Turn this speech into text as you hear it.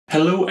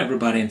Hello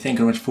everybody, and thank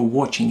you very much for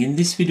watching. In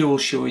this video I'll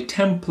show you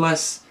 10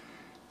 plus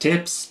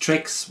tips,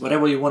 tricks,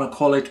 whatever you want to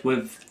call it,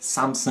 with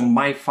Samsung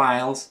My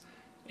Files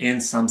in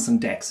Samsung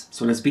DeX.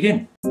 So let's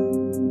begin.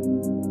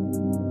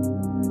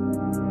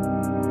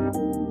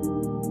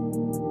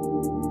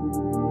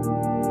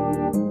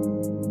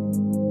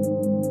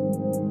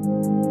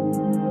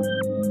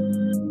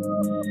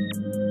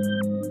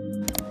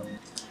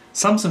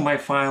 Samsung My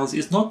Files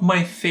is not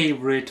my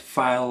favorite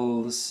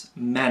files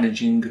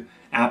managing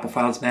app or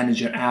files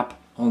manager app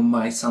on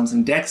my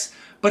Samsung DeX,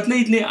 but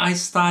lately I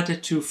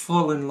started to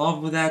fall in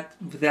love with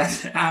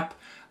that app,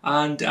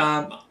 and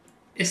I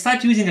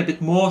started using it a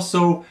bit more.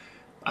 So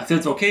I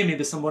thought, okay,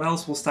 maybe someone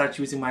else will start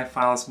using My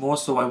Files more.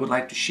 So I would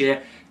like to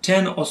share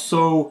 10 or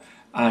so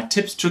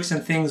tips, tricks,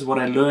 and things what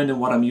I learned and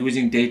what I'm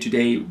using day to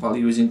day while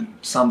using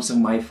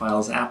Samsung My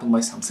Files app on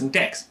my Samsung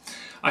DeX.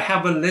 I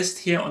have a list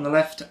here on the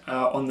left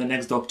on the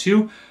Nextdoc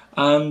 2,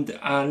 and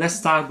let's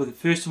start with the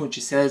first one,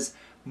 which says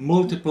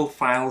multiple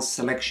files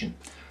selection.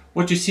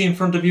 What you see in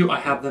front of you, I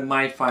have the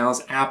My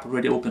Files app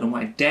already open on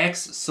my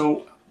DeX,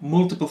 so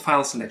multiple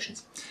file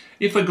selections.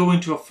 If I go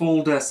into a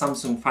folder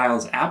Samsung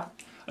Files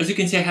app, as you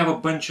can see I have a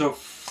bunch of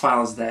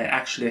files there.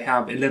 Actually I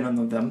have 11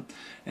 of them,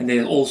 and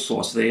they're all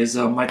sorts. There's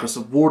a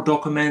Microsoft Word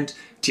document,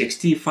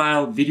 TXT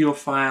file, video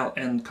file,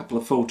 and a couple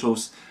of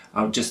photos.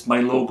 Just my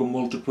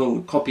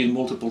logo copied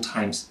multiple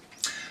times.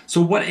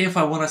 So what if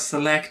I want to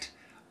select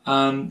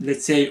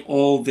let's say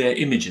all the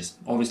images?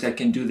 Obviously I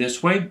can do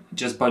this way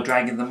just by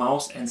dragging the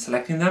mouse and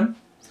selecting them.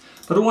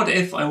 But what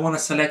if I want to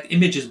select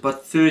images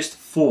but first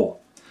 4?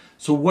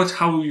 So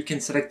how you can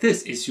select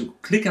this is you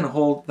click and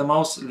hold the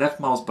left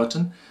mouse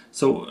button.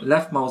 So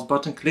left mouse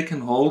button, click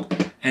and hold,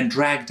 and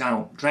drag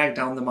down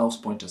the mouse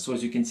pointer. So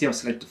as you can see, I've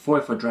selected 4.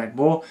 If I drag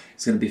more,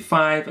 it's going to be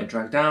 5. I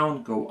drag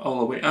down, go all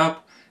the way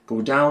up,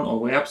 go down, all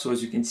the way up. So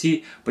as you can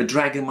see, by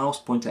dragging mouse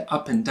pointer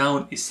up and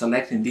down is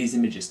selecting these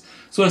images.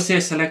 So let's say I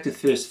selected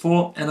first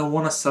 4, and I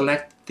want to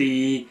select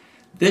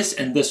this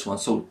and this one.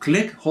 So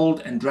click, hold,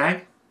 and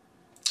drag.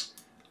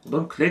 Hold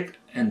on, click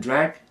and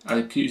drag.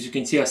 As you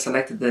can see, I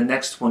selected the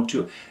next one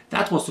too.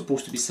 That was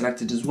supposed to be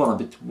selected as well. A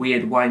bit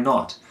weird, why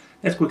not?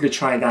 Let's quickly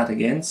try that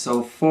again.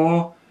 So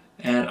 4,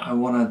 and I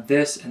want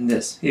this and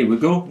this. Here we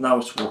go, now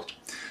it's worked.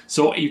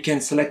 So you can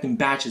select in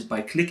batches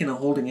by clicking and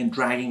holding and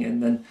dragging,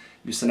 and then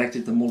you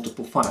selected the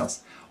multiple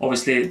files.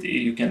 Obviously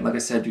you can, like I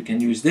said, you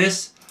can use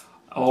this,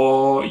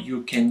 or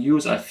you can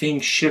use, I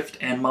think, shift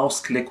and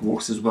mouse click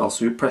works as well.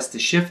 So you press the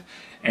shift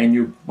and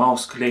you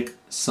mouse click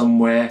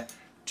somewhere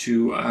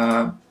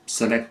to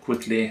select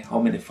quickly how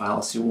many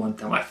files you want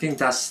them. I think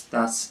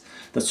that's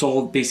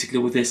all basically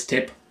with this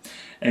tip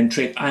and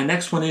trick.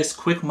 Next one is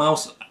quick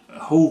mouse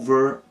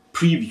hover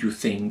preview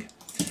thing.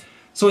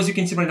 So as you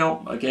can see right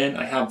now, again,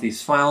 I have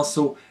these files.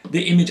 So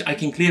the image, I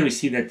can clearly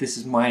see that this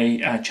is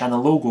my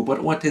channel logo,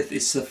 but what if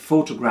it's a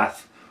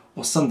photograph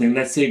or something?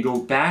 Let's say go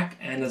back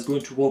and let's go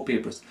into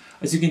wallpapers.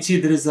 As you can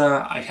see,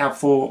 I have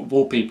 4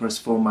 wallpapers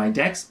for my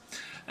DeX,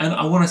 and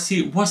I want to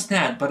see what's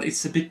that, but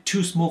it's a bit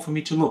too small for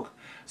me to look.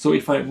 So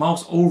if I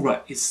mouse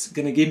over, it's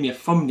going to give me a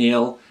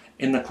thumbnail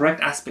in the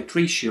correct aspect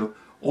ratio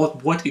or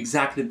what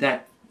exactly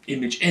that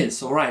image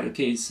is. All right,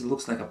 okay, so it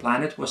looks like a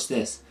planet. What's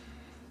this?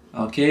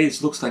 Okay,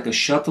 it looks like a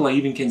shuttle. I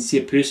even can see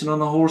a person on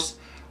a horse.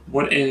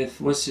 What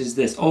is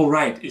this? Oh,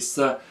 right, it's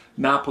a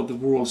map of the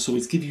world. So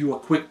it's giving you a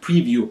quick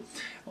preview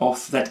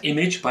of that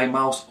image by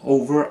mouse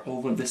over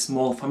the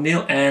small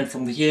thumbnail, and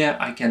from here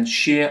I can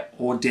share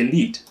or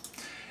delete.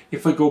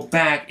 If I go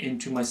back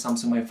into my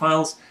Samsung My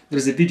Files,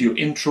 there's a video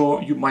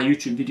intro, my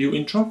YouTube video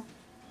intro.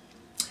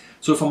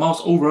 So if I mouse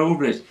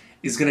over it,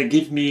 it's gonna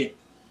give me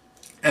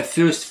a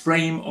first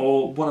frame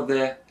or one of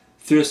the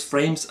first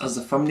frames as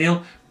a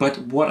thumbnail. But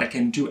what I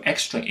can do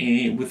extra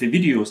with the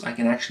videos, I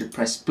can actually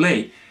press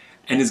play,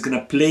 and it's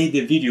gonna play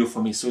the video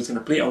for me. So it's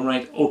gonna play, all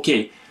right,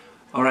 okay,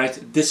 all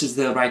right, this is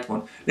the right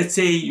one. Let's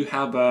say you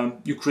have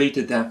you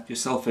created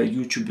yourself a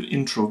YouTube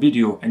intro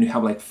video, and you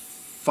have like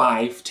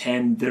 5,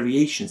 10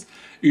 variations.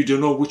 You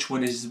don't know which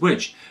one is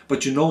which,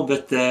 but you know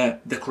that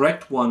the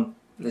correct one,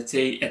 let's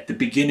say at the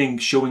beginning,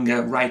 showing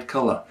a right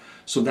color.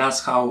 So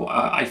that's how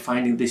I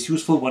find this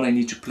useful when I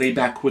need to play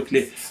back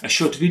quickly a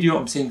short video.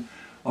 I'm saying,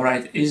 all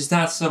right, is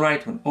that the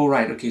right one? All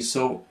right, okay,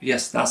 so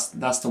yes,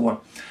 that's the one.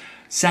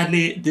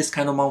 Sadly, this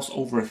kind of mouse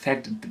over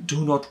effect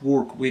do not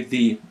work with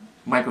the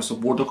Microsoft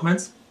Word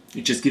documents.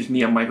 It just gives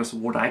me a Microsoft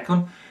Word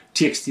icon.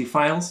 TXT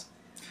files,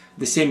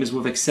 the same as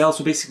with Excel.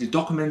 So basically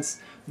documents,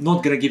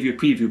 not gonna give you a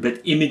preview,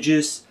 but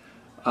images,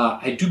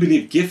 I do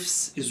believe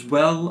GIFs as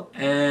well,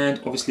 and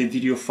obviously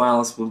video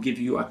files will give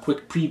you a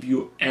quick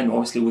preview, and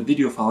obviously with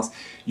video files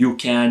you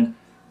can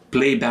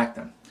play back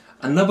them.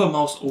 Another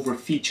mouse over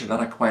feature that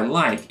I quite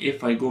like,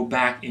 if I go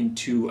back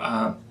into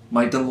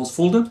my downloads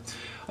folder,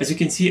 as you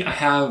can see I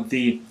have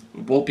the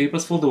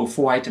wallpapers folder with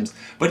 4 items,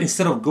 but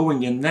instead of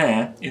going in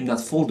there in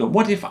that folder,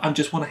 what if I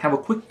just want to have a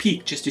quick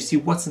peek just to see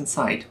what's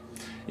inside?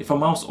 If I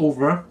mouse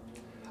over,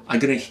 I'm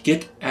gonna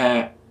get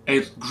a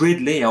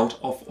grid layout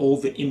of all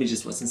the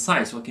images what's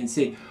inside, so I can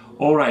say,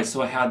 All right,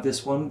 so I have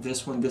this one,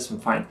 this one, this one,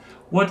 fine.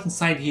 What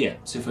inside here?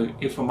 So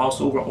if I mouse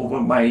over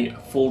my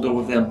folder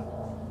with the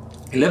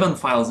 11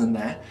 files in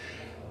there,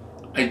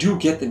 I do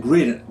get the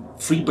grid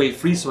 3 by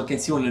 3, so I can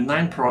see only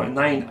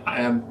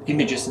 9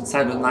 images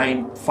inside the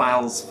 9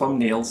 files,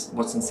 thumbnails,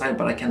 what's inside,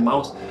 but I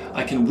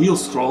can wheel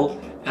scroll,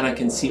 and I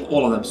can see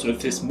all of them. So if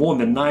there's more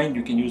than 9,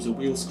 you can use the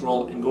wheel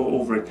scroll and go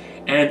over it.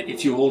 And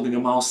if you're holding a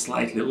mouse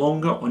slightly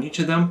longer on each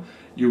of them,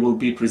 you will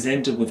be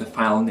presented with a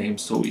file name.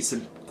 So it's a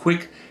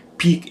quick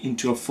peek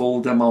into a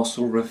folder mouse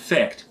over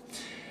effect.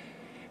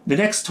 The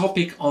next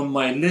topic on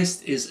my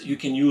list is you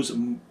can use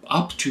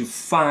up to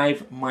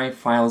 5 My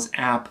Files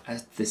app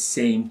at the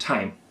same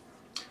time.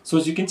 So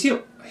as you can see,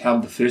 I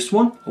have the first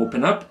one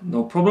open up,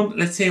 no problem.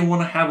 Let's say I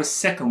want to have a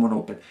second one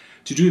open.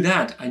 To do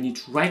that, I need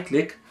to right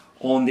click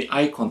on the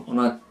icon on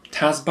a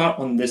taskbar,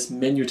 on this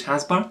menu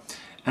taskbar,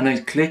 and I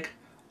click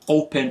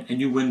open a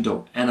new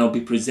window, and I'll be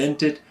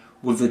presented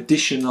with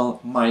additional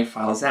My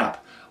Files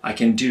app. I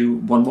can do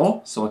one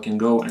more, so I can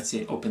go and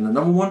say open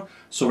another one.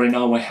 So right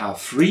now I have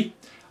 3.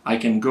 I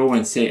can go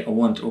and say I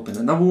want to open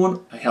another one.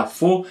 I have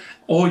 4.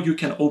 Or you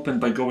can open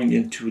by going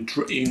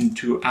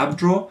into app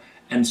drawer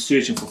and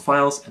searching for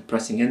files and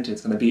pressing enter.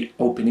 It's going to be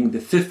opening the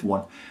 5th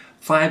one.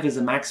 5 is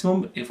the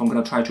maximum. If I'm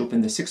going to try to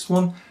open the 6th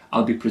one,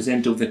 I'll be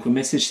presented with a quick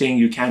message saying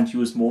you can't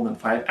use more than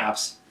 5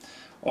 apps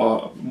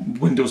or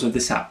windows of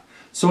this app.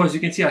 So as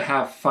you can see, I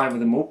have 5 of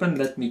them open.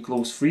 Let me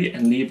close 3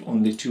 and leave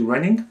only 2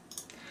 running.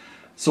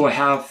 So I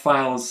have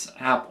Files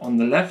app on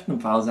the left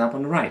and Files app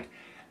on the right.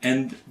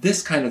 And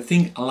this kind of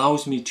thing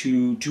allows me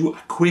to do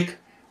a quick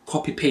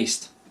copy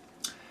paste.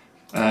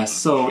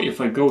 So if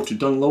I go to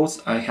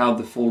downloads, I have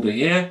the folder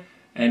here.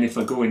 And if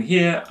I go in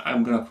here,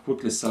 I'm going to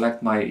quickly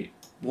select my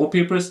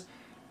wallpapers.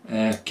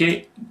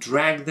 Okay,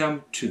 drag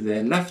them to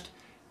the left,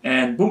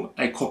 and boom,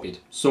 I copied.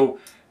 So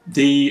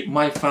the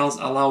My Files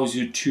allows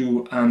you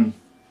to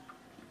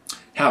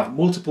have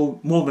more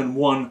than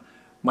one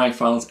My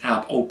Files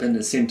app open at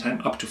the same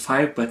time, up to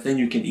 5, but then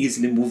you can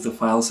easily move the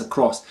files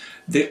across.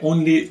 They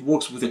only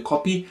works with a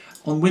copy.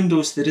 On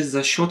Windows, there is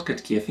a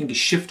shortcut key, I think it's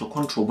Shift or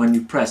Control when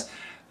you press.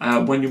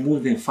 When you're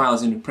moving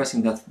files and you're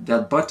pressing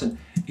that button,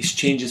 it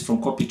changes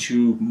from copy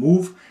to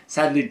move.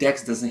 Sadly,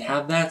 Dex doesn't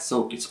have that,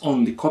 so it's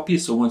only copy.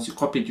 So once you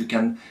copy it, you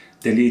can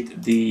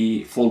delete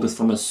the folders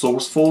from a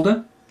source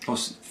folder, or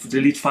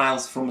delete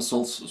files from a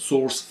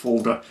source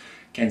folder.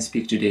 Can't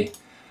speak today.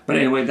 But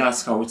anyway,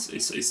 that's how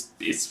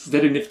it's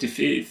very nifty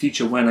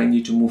feature when I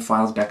need to move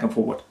files back and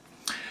forward.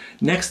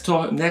 Next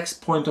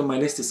point on my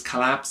list is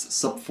collapse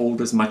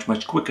subfolders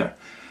much quicker.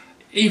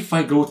 If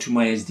I go to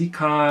my SD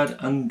card,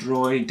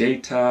 Android,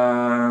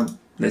 data,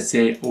 let's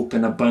say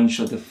open a bunch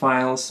of the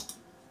files.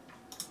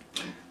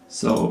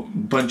 So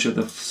bunch of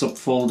the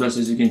subfolders,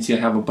 as you can see, I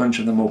have a bunch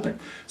of them open.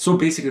 So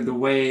basically the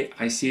way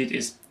I see it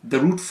is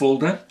the root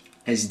folder,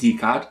 SD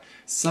card,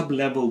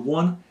 sub-level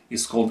 1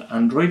 is called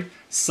Android,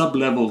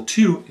 sub-level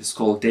 2 is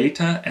called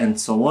data, and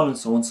so on and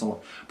so on and so on.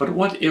 But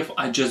what if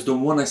I just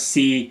don't want to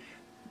see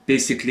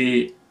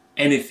basically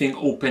anything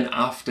open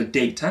after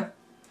data?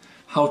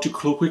 How to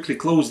quickly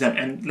close them,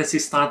 and let's say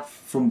start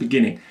from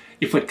beginning.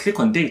 If I click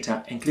on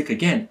data and click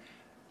again,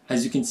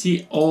 as you can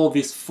see, all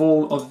these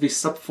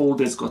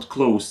subfolders got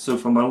closed. So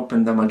if I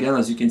open them again,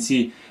 as you can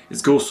see,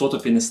 it goes sort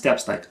of in the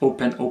steps like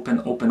open,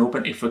 open, open,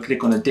 open. If I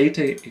click on the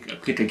data,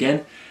 click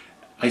again,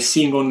 I'm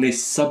seeing only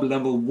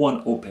sub-level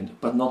 1 opened,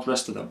 but not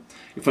rest of them.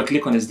 If I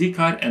click on SD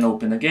card and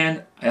open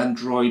again,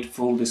 Android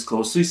folder is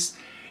closed. So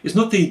it's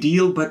not the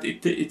ideal, but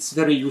it's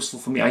very useful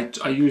for me.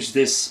 I use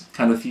this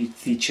kind of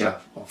feature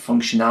or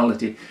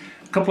functionality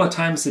a couple of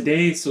times a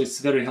day, so it's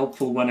very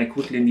helpful when I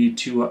quickly need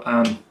to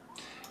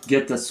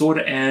get that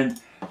sorted. And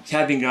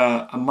having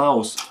a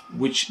mouse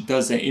which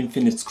does an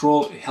infinite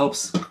scroll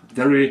helps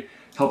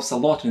a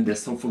lot in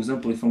this. So for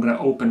example, if I'm going to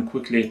open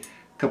quickly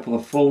a couple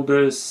of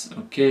folders,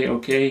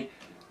 okay,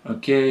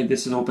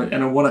 this is open,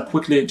 and I want to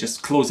quickly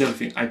just close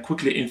everything. I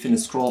quickly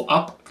infinite scroll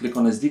up, click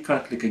on SD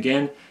card, click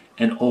again,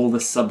 and all the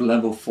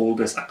sub-level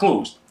folders are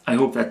closed. I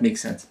hope that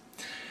makes sense.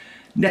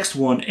 Next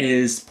one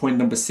is point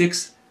number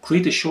 6,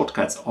 create a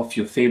shortcuts of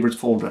your favorite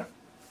folder.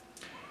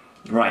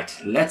 Right,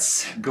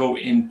 let's go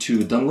into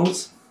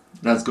downloads.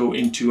 Let's go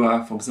into,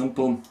 for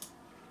example,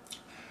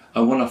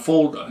 I want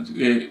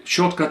a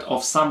shortcut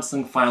of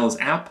Samsung Files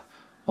app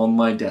on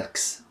my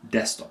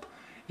desktop.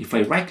 If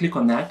I right click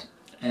on that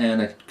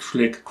and I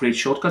click create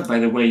shortcut, by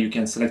the way, you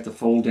can select the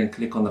folder and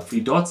click on the 3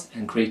 dots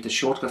and create the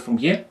shortcut from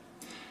here.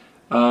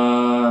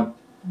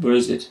 Where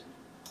is it?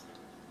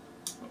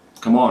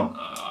 Come on,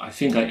 I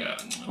think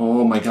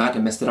oh my god, I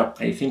messed it up.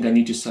 I think I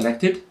need to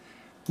select it.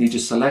 Need to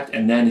select,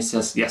 and then it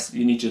says, yes,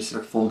 you need to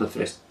select folder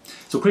first.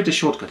 So create a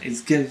shortcut.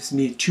 It gives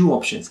me 2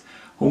 options.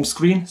 Home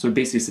screen, so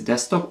basically it's a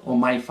desktop, or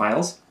my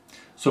files.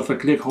 So if I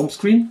click home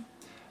screen,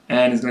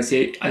 and it's gonna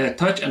say, I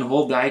touch and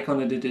hold the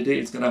icon,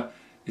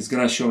 it's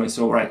gonna show me.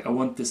 So right, I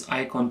want this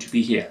icon to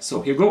be here.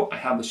 So here we go, I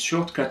have a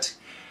shortcut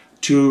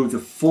to the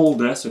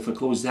folder. So if I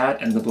close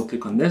that and double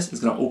click on this,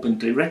 it's going to open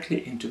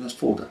directly into that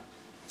folder.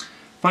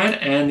 Fine.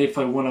 And if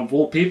I want to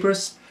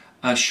wallpapers,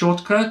 a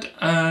shortcut.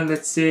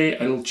 Let's say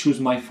I will choose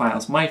My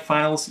Files. My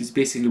Files is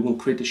basically will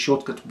create a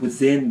shortcut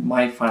within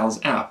My Files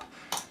app.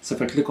 So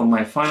if I click on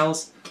My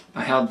Files,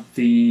 I have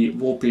the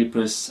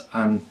wallpapers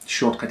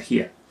shortcut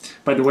here.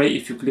 By the way,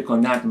 if you click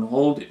on that and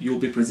hold, you'll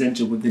be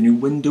presented with the new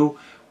window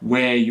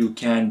where you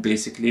can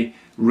basically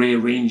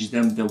rearrange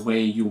them the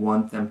way you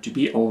want them to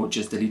be, or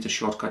just delete a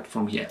shortcut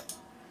from here.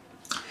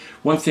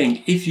 One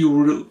thing, if you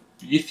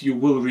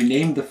will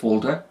rename the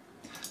folder,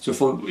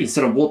 so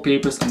instead of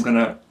wallpapers, I'm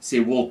gonna say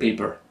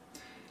wallpaper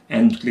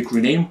and click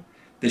rename,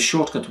 the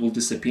shortcut will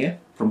disappear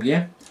from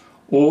here.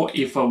 Or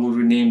if I will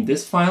rename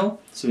this file,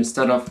 so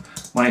instead of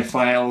My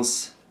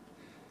Files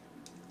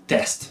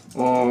test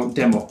or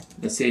demo,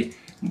 let's say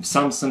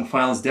Samsung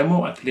Files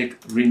demo, I click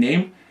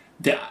rename,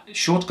 the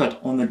shortcut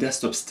on the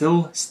desktop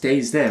still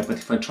stays there, but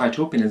if I try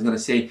to open it, it's going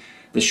to say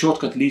the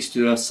shortcut leads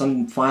to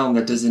some file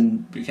that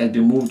can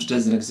be moved,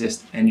 doesn't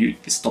exist, and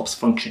it stops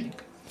functioning.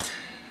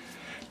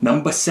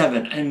 Number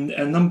 7,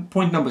 and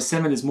point number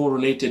 7 is more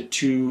related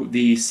to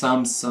the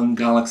Samsung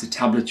Galaxy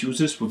tablet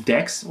users with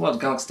DeX. Well,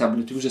 Galaxy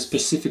tablet users,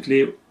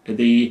 specifically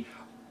the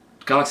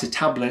Galaxy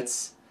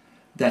tablets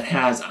that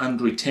has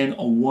Android 10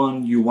 or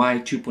One UI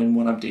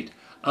 2.1 update.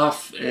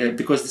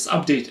 Because this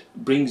update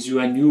brings you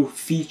a new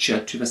feature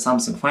to the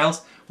Samsung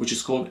Files, which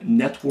is called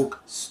network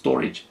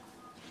storage.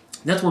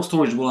 Network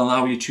storage will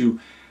allow you to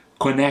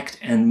connect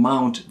and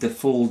mount the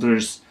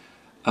folders,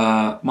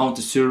 mount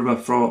a server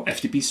for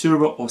FTP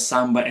server or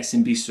Samba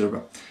SMB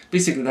server.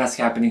 Basically, that's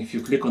happening if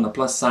you click on the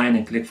plus sign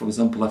and click, for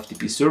example,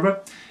 FTP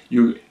server.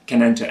 You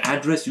can enter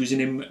address,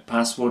 username,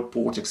 password,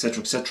 port,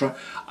 etc., etc.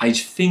 I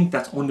think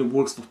that only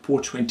works for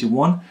port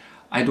 21.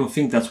 I don't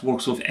think that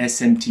works with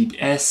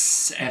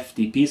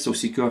SFTP, so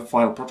Secure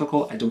File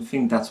Protocol. I don't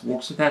think that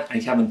works with that. I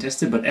haven't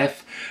tested, but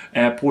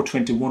port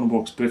 21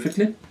 works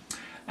perfectly.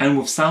 And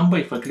with Samba,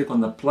 if I click on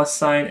the plus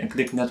sign and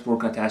click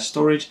Network Attached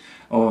Storage,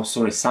 or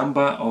sorry,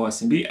 Samba or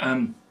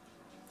SMB,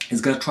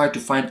 it's gonna try to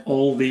find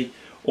all the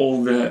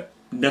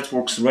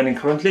networks running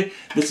currently.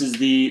 This is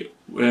the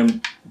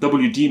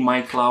WD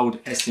MyCloud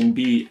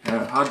SMB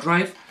hard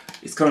drive.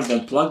 It's currently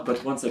unplugged,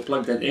 but once I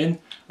plug that in,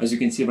 as you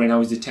can see right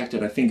now, it's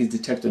detected. I think it's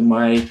detected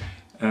my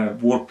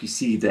work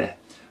PC there.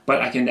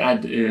 But I can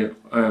add,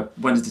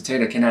 when it's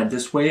detected, I can add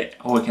this way,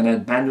 or I can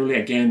add manually,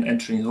 again,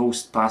 entering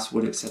host,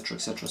 password, etc.,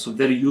 etc. So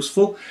very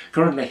useful.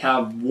 Currently I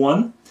have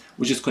one,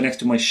 which is connected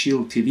to my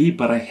Shield TV,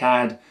 but I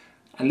had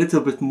a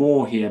little bit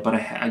more here, but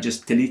I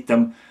just delete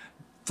them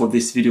for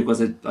this video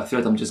because I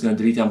thought I'm just going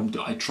to delete them.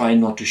 I try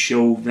not to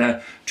show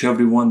to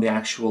everyone the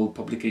actual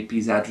public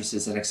IPs,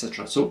 addresses, and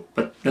etc. So,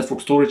 but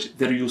network storage,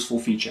 very useful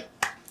feature.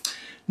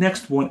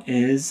 Next one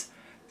is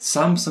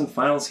Samsung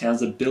Files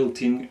has a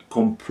built-in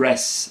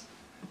compress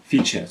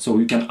feature, so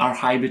you can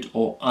archive it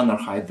or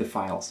unarchive the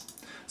files.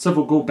 So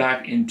we'll go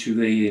back into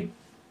the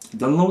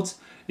downloads.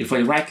 If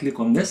I right-click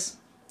on this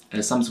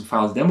Samsung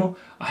Files demo,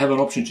 I have an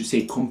option to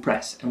say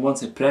compress, and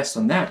once I press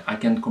on that, I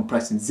can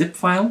compress in zip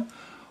file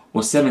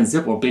or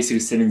 7-zip or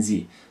basically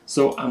 7Z.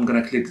 So I'm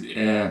gonna click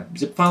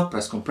zip file,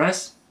 press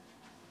compress,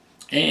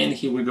 and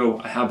here we go.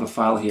 I have a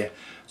file here.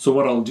 So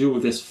what I'll do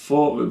with this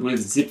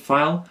with zip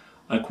file,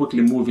 I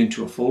quickly move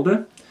into a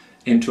folder,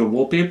 into a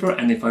wallpaper,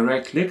 and if I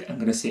right click, I'm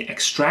gonna say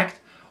extract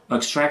or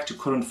extract to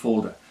current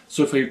folder.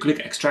 So if you click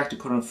extract to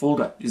current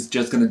folder, it's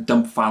just gonna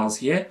dump files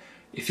here.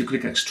 If you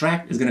click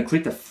extract, it's gonna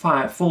create a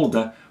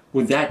folder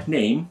with that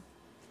name,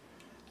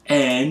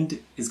 and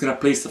it's gonna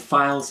place the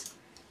files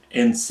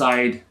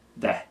inside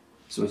there.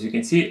 So as you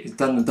can see, it's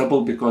done a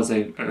double because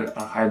I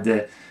have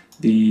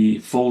the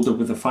folder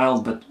with the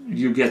files, but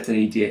you get the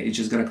idea. It's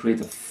just gonna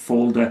create a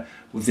folder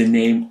with the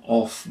name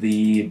of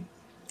the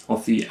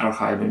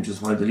archive. I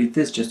just want to delete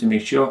this just to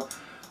make sure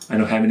I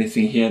don't have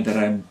anything here that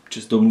I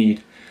just don't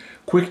need.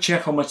 Quick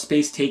check how much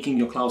space taking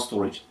your cloud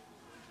storage.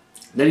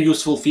 Very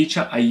useful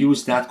feature. I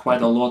use that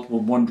quite a lot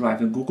with OneDrive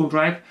and Google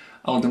Drive.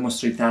 I'll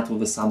demonstrate that with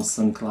the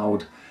Samsung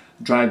Cloud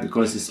Drive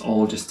because it's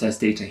all just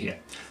test data here.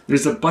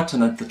 There's a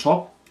button at the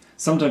top.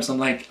 Sometimes I'm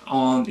like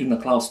in the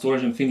cloud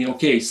storage, I'm thinking,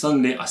 okay,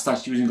 suddenly I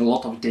start using a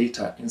lot of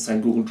data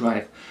inside Google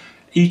Drive.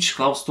 Each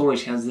cloud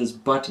storage has this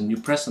button. You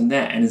press on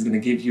that and it's going to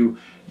give you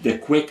the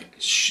quick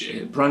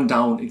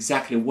rundown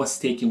exactly what's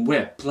taken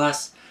where.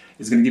 Plus,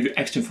 it's going to give you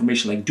extra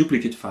information like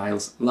duplicate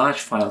files, large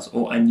files,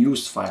 or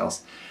unused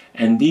files.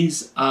 And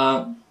these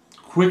are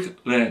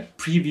quick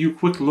preview,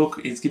 quick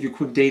look. It's give you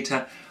quick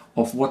data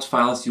of what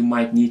files you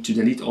might need to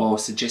delete or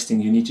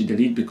suggesting you need to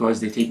delete because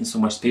they're taking so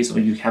much space or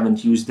you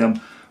haven't used them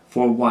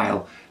for a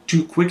while.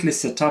 To quickly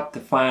set up the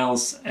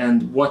files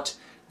and what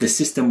the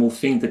system will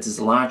think that is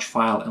a large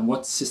file and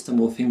what system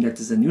will think that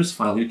is a news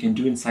file, you can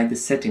do inside the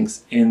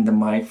settings in the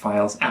My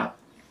Files app.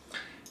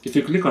 If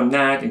you click on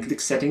that and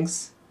click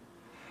settings,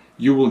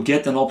 you will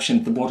get an option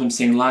at the bottom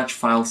saying large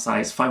file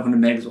size 500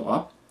 megs or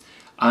up,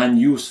 and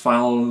use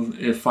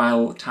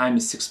file time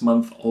is 6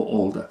 months or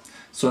older.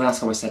 So that's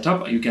how I set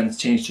up. You can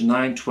change to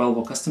 9, 12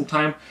 or custom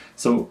time.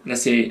 So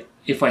let's say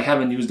if I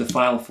haven't used the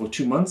file for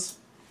 2 months,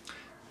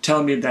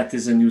 tell me that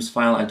is a news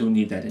file, I don't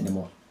need that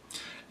anymore.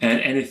 And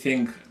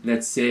anything,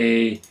 let's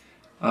say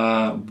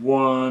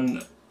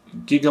 1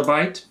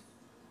 gigabyte.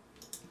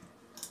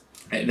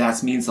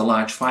 That means a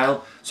large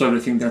file, so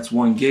everything that's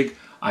 1 gig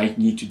I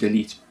need to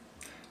delete,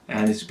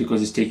 and it's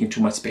because it's taking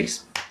too much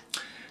space.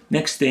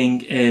 Next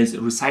thing is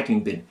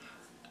recycling bin.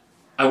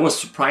 I was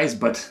surprised,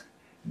 but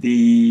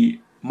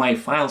my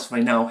files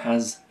right now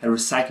has a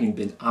recycling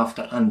bin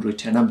after Android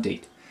 10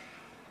 update.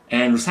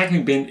 And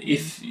recycling bin,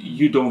 if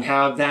you don't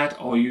have that,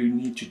 or you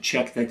need to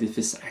check that if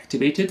it's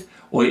activated,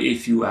 or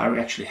if you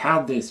actually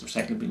have this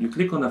recycling bin, you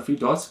click on the 3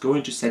 dots, go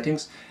into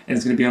settings, and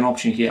it's going to be an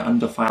option here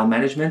under file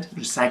management,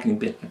 recycling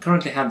bin. I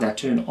currently have that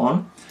turned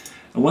on.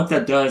 And what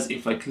that does,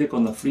 if I click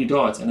on the 3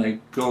 dots and I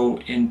go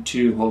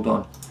into, hold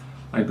on,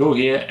 I go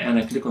here and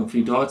I click on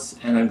 3 dots,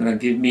 and I'm going to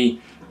give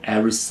me a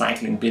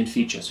recycling bin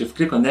feature. So if you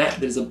click on that,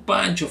 there's a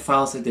bunch of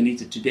files I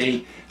deleted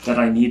today that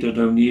I need or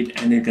don't need,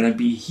 and they're going to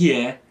be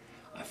here,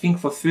 I think,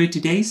 for 30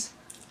 days.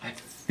 I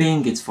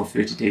think it's for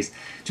 30 days.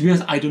 To be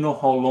honest, I don't know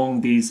how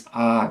long these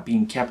are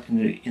being kept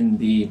in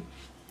the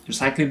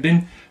recycling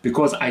bin,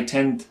 because I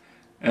tend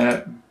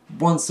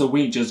once a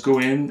week just go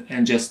in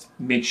and just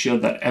make sure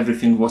that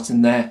everything what's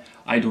in there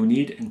I don't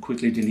need and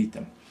quickly delete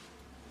them.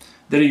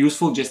 Very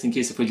useful, just in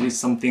case if I delete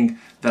something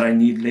that I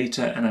need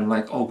later and I'm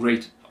like, oh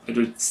great,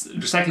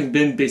 recycling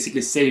bin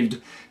basically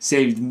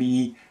saved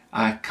me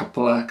a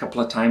couple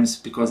of times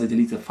because I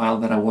deleted a file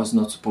that I was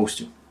not supposed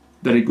to.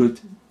 Very good.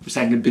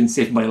 Recycling bin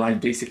saved my life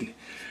basically.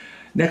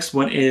 Next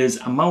one is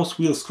a mouse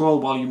wheel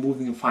scroll while you're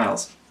moving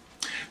files.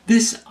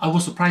 This, I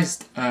was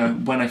surprised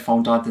when I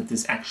found out that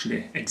this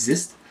actually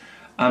exists.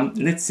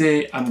 Let's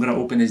say I'm gonna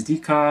open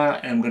SD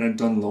card and I'm gonna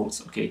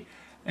download, okay.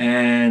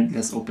 And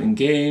let's open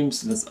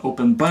games, let's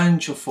open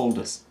bunch of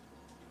folders.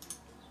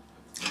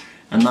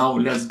 And now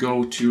let's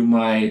go to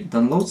my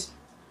downloads.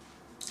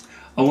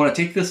 I wanna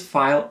take this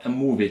file and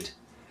move it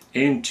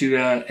into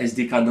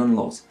SD card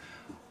downloads.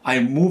 I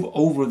move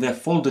over the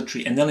folder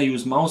tree and then I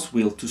use mouse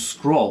wheel to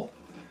scroll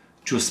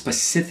to a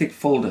specific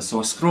folder. So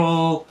I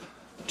scroll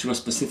to a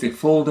specific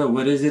folder.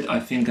 Where is it?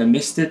 I think I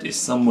missed it. It's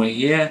somewhere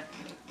here.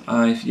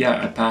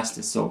 Yeah, I passed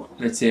it. So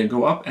let's say I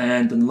go up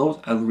and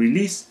download, I'll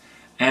release,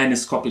 and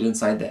it's copied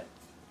inside there.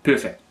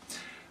 Perfect.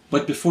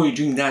 But before you're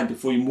doing that,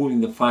 before you're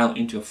moving the file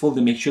into a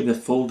folder, make sure the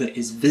folder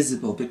is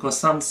visible,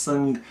 because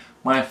Samsung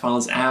My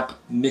Files app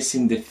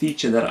missing the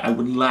feature that I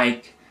would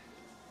like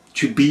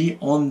to be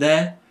on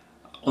there.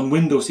 On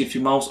Windows, if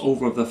you mouse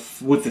over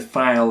with the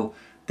file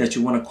that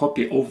you want to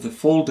copy over the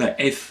folder,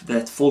 if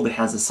that folder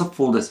has a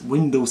subfolder,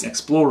 Windows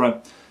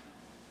Explorer,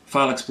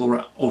 File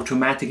Explorer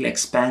automatically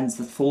expands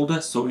the folder.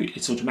 So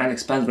it's automatically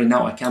expands. Right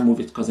now I can't move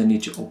it because I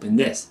need to open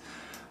this.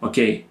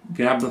 Okay,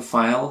 grab the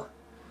file.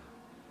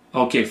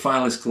 Okay,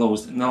 file is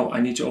closed. No, I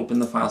need to open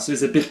the file. So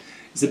it's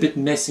a bit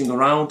messing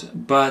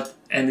around,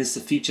 and it's a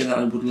feature that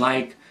I would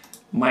like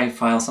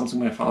Samsung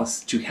My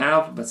Files to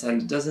have, but sadly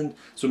it doesn't.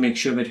 So make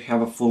sure that you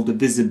have a folder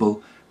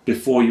visible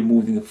before you're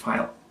moving the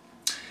file.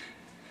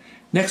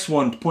 Next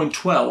one, point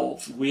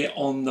 12. We're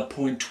on the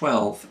point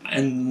 12,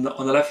 and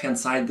on the left hand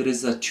side there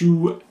is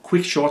two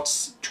quick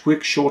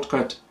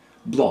shortcut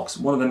blocks.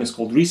 One of them is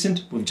called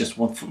recent with just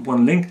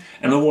one link,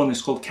 and another one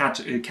is called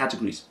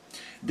categories.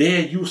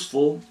 They're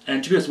useful,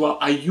 and to be honest, well,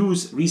 I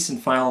use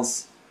recent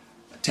files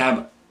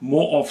tab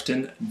more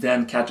often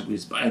than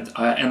categories, and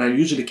I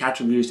usually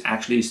categories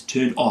actually is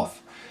turned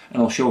off,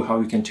 and I'll show how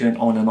you can turn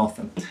on and off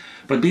them.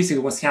 But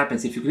basically what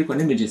happens, if you click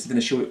on images, it's going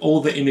to show you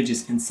all the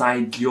images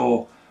inside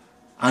your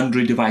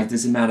Android device.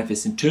 Doesn't matter if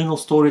it's internal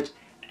storage,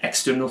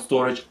 external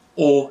storage,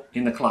 or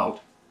in the cloud.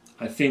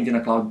 I think in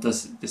the cloud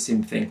does the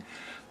same thing.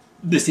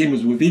 The same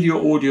as with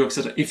video, audio,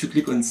 etc. If you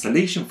click on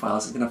installation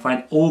files, it's going to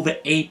find all the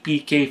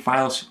APK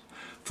files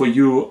for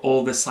you,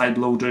 all the side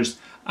loaders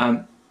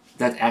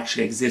that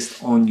actually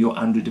exist on your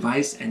Android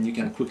device, and you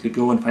can quickly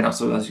go and find out.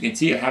 So as you can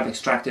see, I have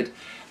extracted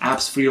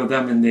apps, 3 of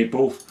them, and they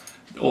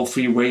all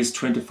 3 weighs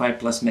 25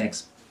 plus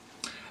megs.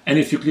 And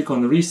if you click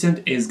on the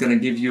recent, it's going to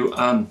give you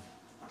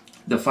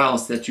the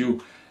files that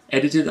you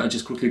edited. I'm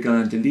just quickly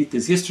going to delete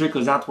this history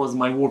because that was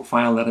my work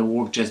file that I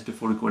worked just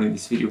before recording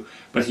this video.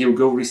 But here we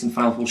go, recent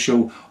files will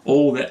show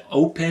all the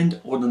opened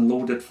or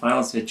downloaded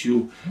files that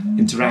you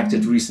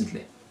interacted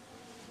recently.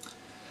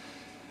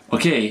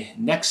 Okay,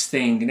 next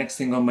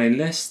thing on my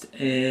list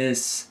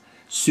is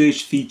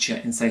search feature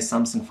inside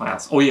Samsung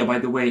Files. Oh yeah, by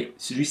the way,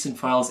 recent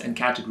files and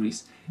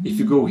categories. If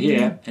you go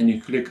here and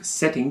you click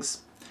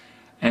settings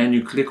and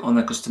you click on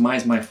the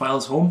customize my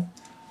files home,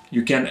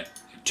 you can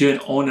turn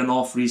on and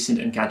off recent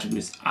and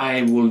categories.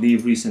 I will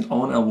leave recent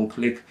on. I will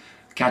click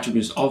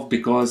categories off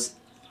because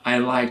I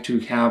like to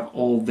have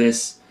all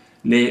this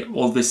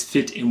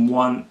fit in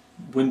one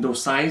window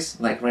size,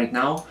 like right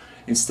now,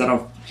 instead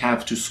of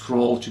have to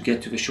scroll to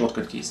get to the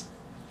shortcut keys.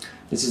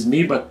 This is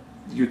me, but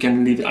you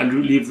can leave. I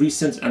leave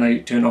recent and I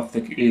turn off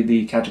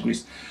the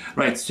categories.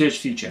 Right, search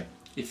feature.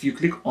 If you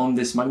click on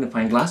this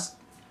magnifying glass,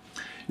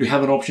 you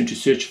have an option to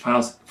search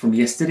files from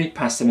yesterday,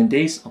 past 7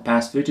 days, or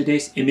past 30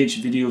 days,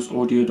 image, videos,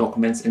 audio,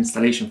 documents,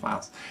 installation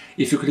files.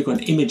 If you click on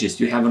images,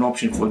 you have an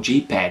option for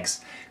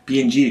JPEGs,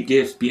 PNG,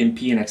 GIF,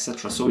 BMP, and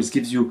etc. So it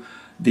gives you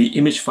the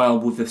image file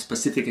with a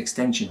specific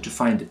extension to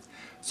find it.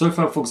 So if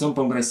I, for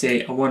example, I'm going to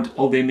say I want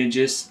all the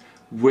images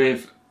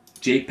with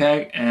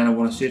JPEG and I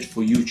want to search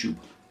for YouTube.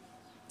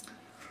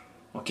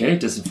 Okay, it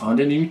doesn't find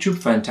any YouTube.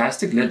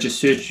 Fantastic. Let's just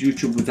search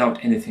YouTube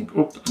without anything.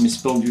 Oops, I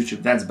misspelled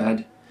YouTube. That's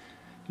bad.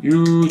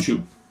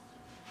 YouTube.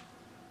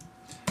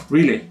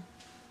 Really?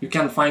 You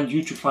can't find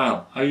YouTube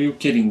file? Are you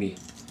kidding me?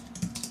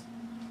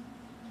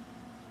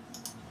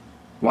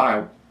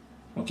 Wow.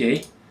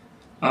 Okay.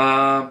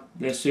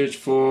 Let's search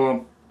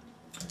for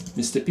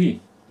Mr.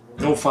 P.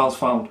 No files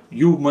found.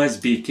 You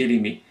must be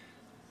kidding me.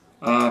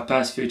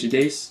 Past 30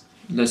 days.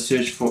 Let's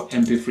search for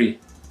MP3.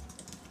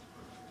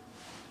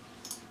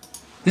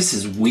 This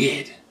is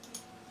weird.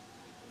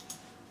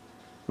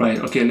 Right,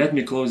 okay, let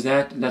me close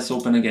that. Let's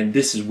open again.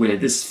 This is weird.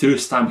 This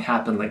first time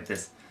happened like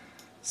this.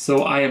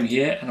 So I am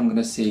here and I'm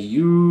gonna say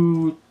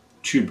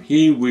YouTube.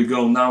 Here we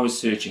go. Now it's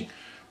searching.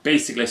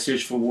 Basically, I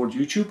searched for word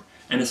YouTube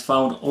and it's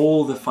found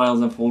all the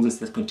files and folders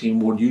that contain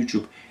word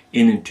YouTube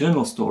in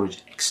internal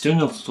storage,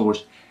 external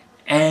storage,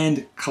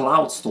 and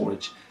cloud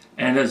storage.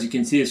 And as you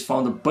can see, it's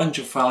found a bunch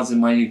of files in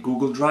my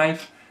Google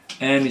Drive,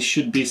 and it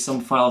should be some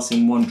files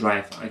in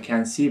OneDrive. I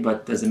can't see,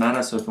 but doesn't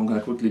matter. So if I'm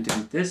gonna quickly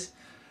delete this,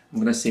 I'm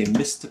gonna say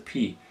Mr.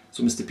 P.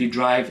 So Mr. P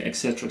Drive,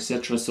 etc.,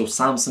 etc. So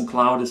Samsung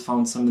Cloud has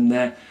found some in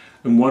there,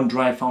 and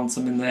OneDrive found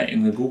some in there,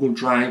 in the Google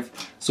Drive.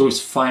 So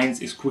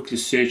it's quickly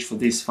search for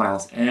these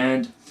files.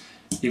 And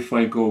if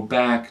I go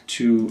back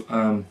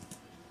to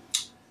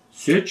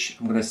search,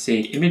 I'm gonna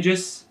say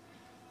images,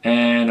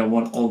 and I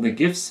want all the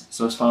GIFs.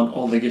 So it's found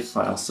all the GIF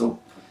files. So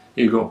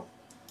here you go.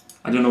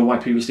 I don't know why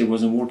previously it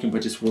wasn't working,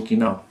 but it's working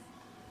now.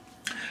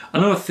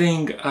 Another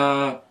thing,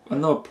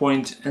 another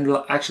point, and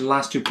actually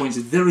last 2 points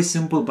is very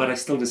simple, but I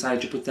still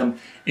decided to put them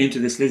into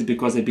this list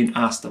because I've been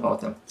asked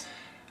about them.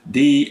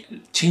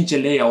 Change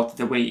the layout,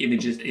 the way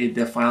images,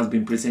 the files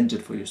been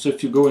presented for you. So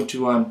if you go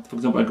into, for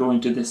example, I go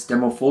into this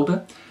demo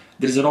folder,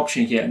 there's an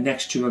option here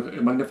next to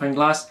a magnifying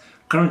glass.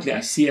 Currently,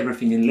 I see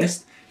everything in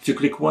list. If you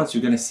click once,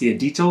 you're going to see a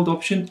detailed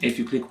option. If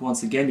you click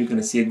once again, you're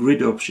going to see a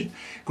grid option.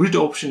 Grid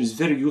option is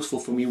very useful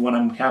for me when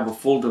I have a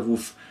folder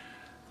with,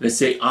 let's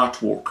say,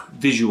 artwork,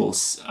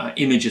 visuals,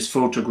 images,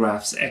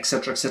 photographs,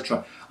 etc.,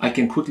 etc. I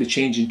can quickly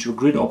change into a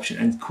grid option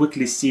and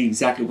quickly see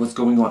exactly what's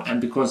going on. And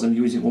because I'm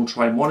using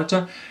ultra-wide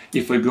monitor,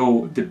 if I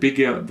go the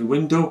bigger the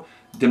window,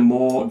 the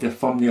more the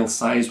thumbnail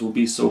size will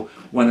be. So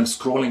when I'm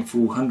scrolling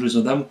through hundreds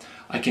of them,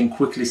 I can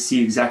quickly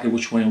see exactly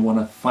which one I want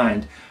to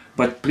find.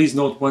 But please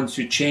note, once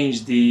you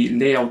change the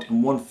layout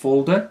in one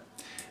folder,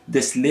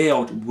 this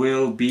layout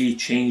will be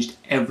changed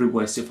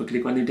everywhere. So if I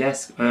click on the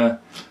desk,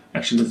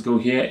 actually let's go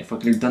here. If I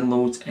click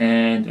downloads,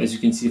 and as you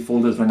can see,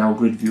 folders are now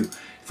grid view.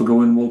 If I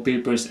go in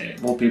wallpapers,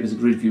 wallpapers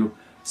grid view.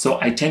 So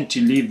I tend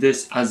to leave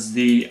this as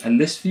the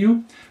list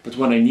view, but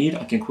when I need,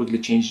 I can quickly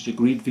change to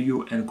grid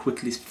view and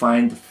quickly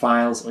find the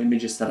files or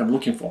images that I'm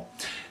looking for.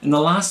 And the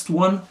last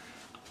one,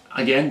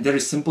 again, very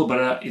simple,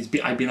 but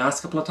I've been asked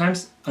a couple of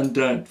times.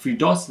 Under 3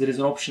 dots, there is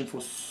an option for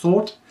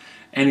sort.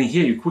 And in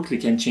here, you quickly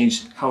can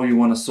change how you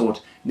want to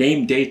sort.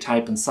 Name, date,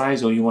 type, and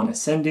size, or you want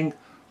ascending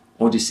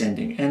or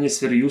descending. And it's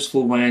very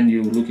useful when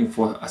you're looking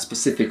for a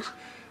specific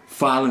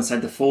file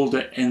inside the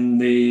folder and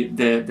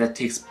that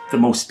takes the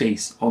most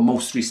space, or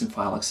most recent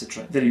file,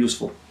 etc. Very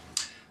useful.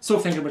 So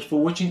thank you very much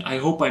for watching. I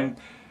hope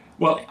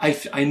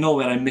I know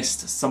that I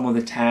missed some of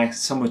the tags,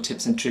 some of the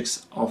tips and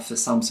tricks of the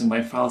Samsung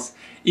My Files.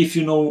 If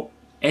you know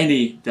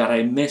any that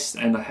I missed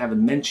and I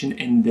haven't mentioned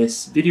in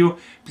this video,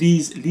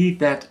 please leave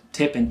that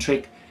tip and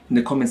trick in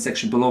the comment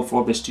section below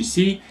for others to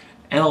see,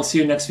 and I'll see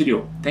you next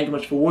video. Thank you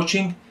much for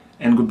watching,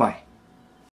 and goodbye.